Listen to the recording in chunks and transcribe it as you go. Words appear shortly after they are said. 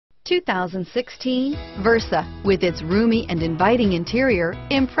2016 Versa. With its roomy and inviting interior,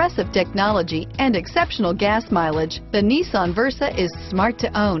 impressive technology, and exceptional gas mileage, the Nissan Versa is smart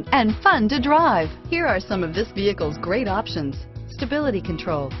to own and fun to drive. Here are some of this vehicle's great options: stability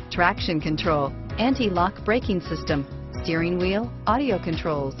control, traction control, anti-lock braking system, steering wheel audio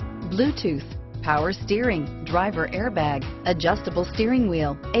controls, Bluetooth, power steering, driver airbag, adjustable steering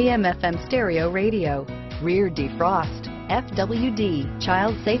wheel, AM/FM stereo radio, rear defrost, FWD,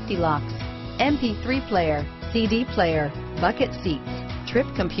 child safety locks, MP3 player, CD player, bucket seats, trip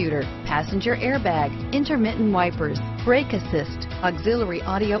computer, passenger airbag, intermittent wipers, brake assist, auxiliary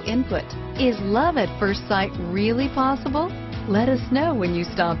audio input. Is love at first sight really possible? Let us know when you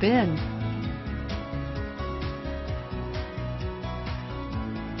stop in.